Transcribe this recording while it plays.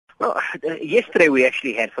Well, yesterday we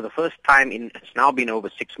actually had, for the first time it's now been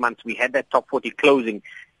over 6 months, we had that top 40 closing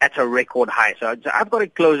at a record high. So I've got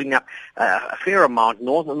it closing up a fair amount,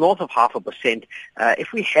 north of 0.5%.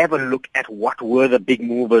 If we have a look at what were the big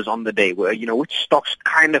movers on the day, which stocks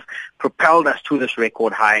kind of propelled us to this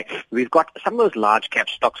record high, we've got some of those large cap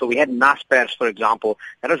stocks. So we had Naspers, for example.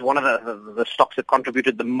 That was one of the stocks that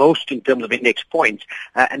contributed the most in terms of index points.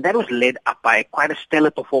 And that was led up by quite a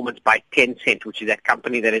stellar performance by Tencent, which is that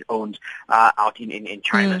company that it owns out in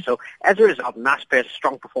China. So as a result, Naspers,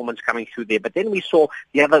 strong performance coming through there. But then we saw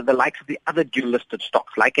the likes of the other dual-listed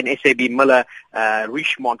stocks, like an SAB Miller,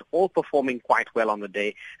 Richemont, all performing quite well on the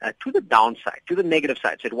day. To the downside, to the negative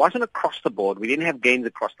side. So it wasn't across the board. We didn't have gains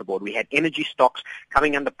across the board. We had energy stocks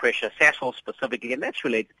coming under pressure, Sasol specifically, and that's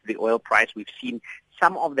related to the oil price. We've seen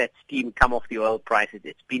some of that steam come off the oil prices.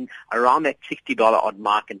 It's been around that $60 odd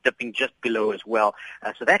mark and dipping just below as well.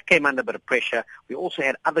 So that came under a bit of pressure. We also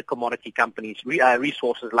had other commodity companies,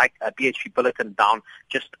 resources like BHP Billiton down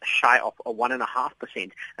just shy of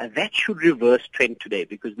 1.5%. That should reverse trend today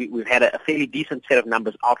because we've had a fairly decent set of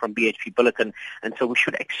numbers out from BHP Billiton, and so we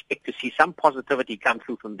should expect to see some positivity come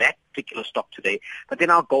through from that particular stock today. But then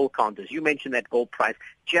our gold counters, you mentioned that gold price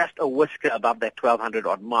just a whisker above that 1,200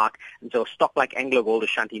 odd mark, and so a stock like AngloGold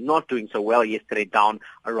Ashanti not doing so well yesterday, down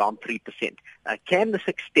around 3%. Can this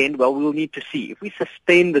extend? Well, we'll need to see. If we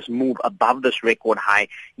sustain this move above this record high,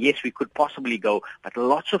 yes, we could possibly go, but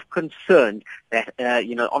lots of concern that,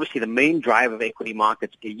 obviously the main driver of equity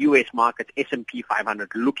markets, the U.S. markets, S&P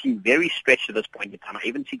 500, looking very stretched at this point in time. I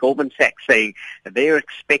even see Goldman Sachs saying that they are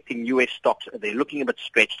expecting U.S. stocks, they're looking a bit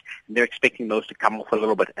stretched, and they're expecting those to come off a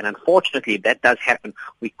little bit. And unfortunately, if that does happen,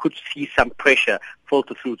 we could see some pressure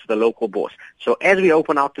filter through to the local bourse. So as we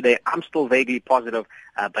open out today, I'm still vaguely positive,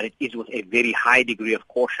 but it is with a very high degree of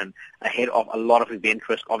caution ahead of a lot of event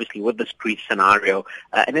risk, obviously with this pre-scenario.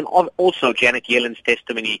 And then also Janet Yellen's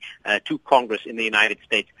testimony to Congress in the United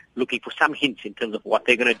States, looking for some hints in terms of what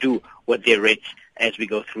they're going to do with their rates as we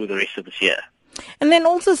go through the rest of this year. And then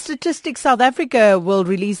also Statistics South Africa will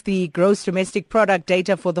release the gross domestic product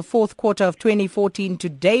data for the fourth quarter of 2014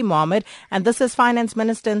 today, Mohammed. And this is Finance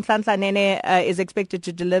Minister Nhlanhla Nene is expected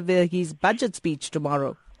to deliver his budget speech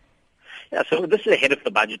tomorrow. Yeah, so this is ahead of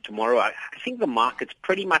the budget tomorrow. I think the market's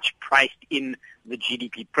pretty much priced in the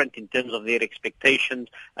GDP print in terms of their expectations.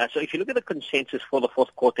 So if you look at the consensus for the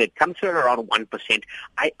fourth quarter, it comes to around 1%.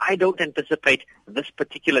 I don't anticipate this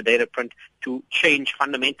particular data print to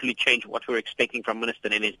fundamentally change what we're expecting from Minister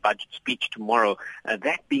Nene's budget speech tomorrow.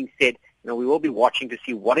 That being said, we will be watching to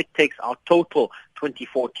see what it takes our total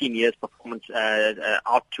 2014 year's performance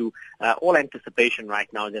out to. All anticipation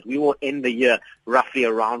right now is that we will end the year roughly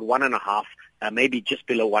around 1.5%, maybe just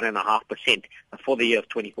below 1.5% for the year of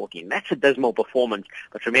 2014. That's a dismal performance,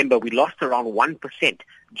 but remember, we lost around 1%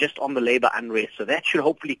 just on the labor unrest, so that should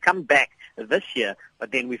hopefully come back this year,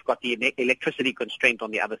 but then we've got the electricity constraint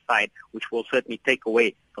on the other side, which will certainly take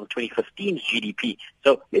away from 2015's GDP.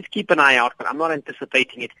 So let's keep an eye out, but I'm not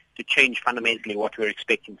anticipating it to change fundamentally what we're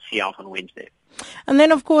expecting to see out on Wednesday. And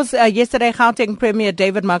then, of course, yesterday, Gauteng Premier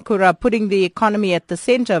David Makhura putting the economy at the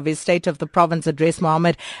center of his State of the Province address,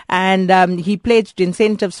 Mohammed, and he pledged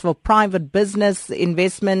incentives for private business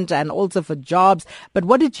investment and also for jobs. But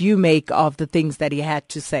what did you make of the things that he had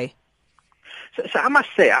to say? So I must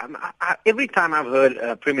say, every time I've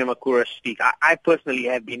heard Premier Makhura speak, I personally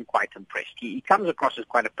have been quite impressed. He comes across as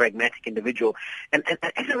quite a pragmatic individual. And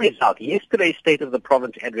as a result, yesterday's State of the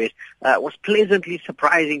Province address was pleasantly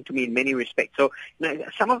surprising to me in many respects. So,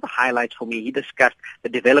 some of the highlights for me, he discussed the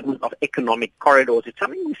development of economic corridors. It's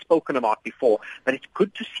something we've spoken about before, but it's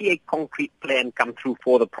good to see a concrete plan come through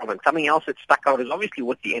for the province. Something else that stuck out is obviously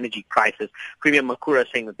with the energy crisis. Premier Makhura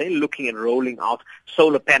saying that they're looking at rolling out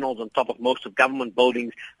solar panels on top of most of government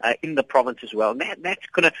buildings in the province as well. And that's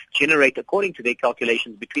going to generate, according to their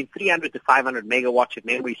calculations, between 300 to 500 megawatts, if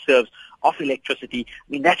memory serves, of electricity.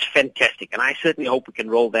 I mean, that's fantastic, and I certainly hope we can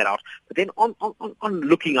roll that out. But then on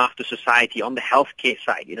looking after society, on the healthcare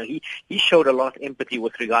side, he showed a lot of empathy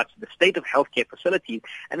with regards to the state of healthcare facilities,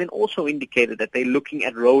 and then also indicated that they're looking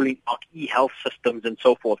at rolling out e-health systems and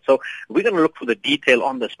so forth. So we're going to look for the detail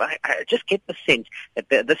on this, but I just get the sense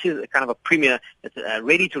that this is kind of a premier that's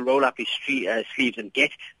ready to roll up his sleeves and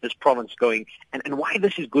get this province going. And why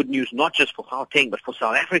this is good news, not just for Gauteng, but for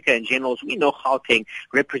South Africa in general, is we know Gauteng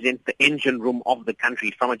represents the engine room of the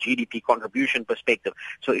country from a GDP contribution perspective.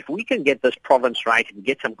 So if we can get this province right and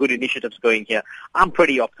get some good initiatives going here, I'm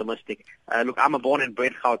pretty optimistic. Look, I'm a born and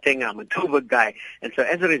bred Gautenger. I'm a Joburg guy. And so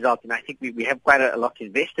as a result, I think we have quite a lot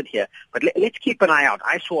invested here. But let's keep an eye out.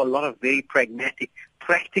 I saw a lot of very pragmatic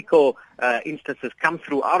practical instances come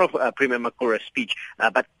through out of Premier Makura's speech,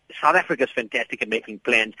 but South Africa is fantastic at making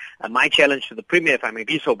plans. My challenge to the Premier, if I may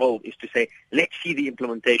be so bold, is to say, let's see the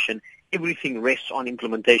implementation. Everything rests on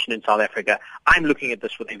implementation in South Africa. I'm looking at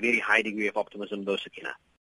this with a very high degree of optimism, though, Sakina.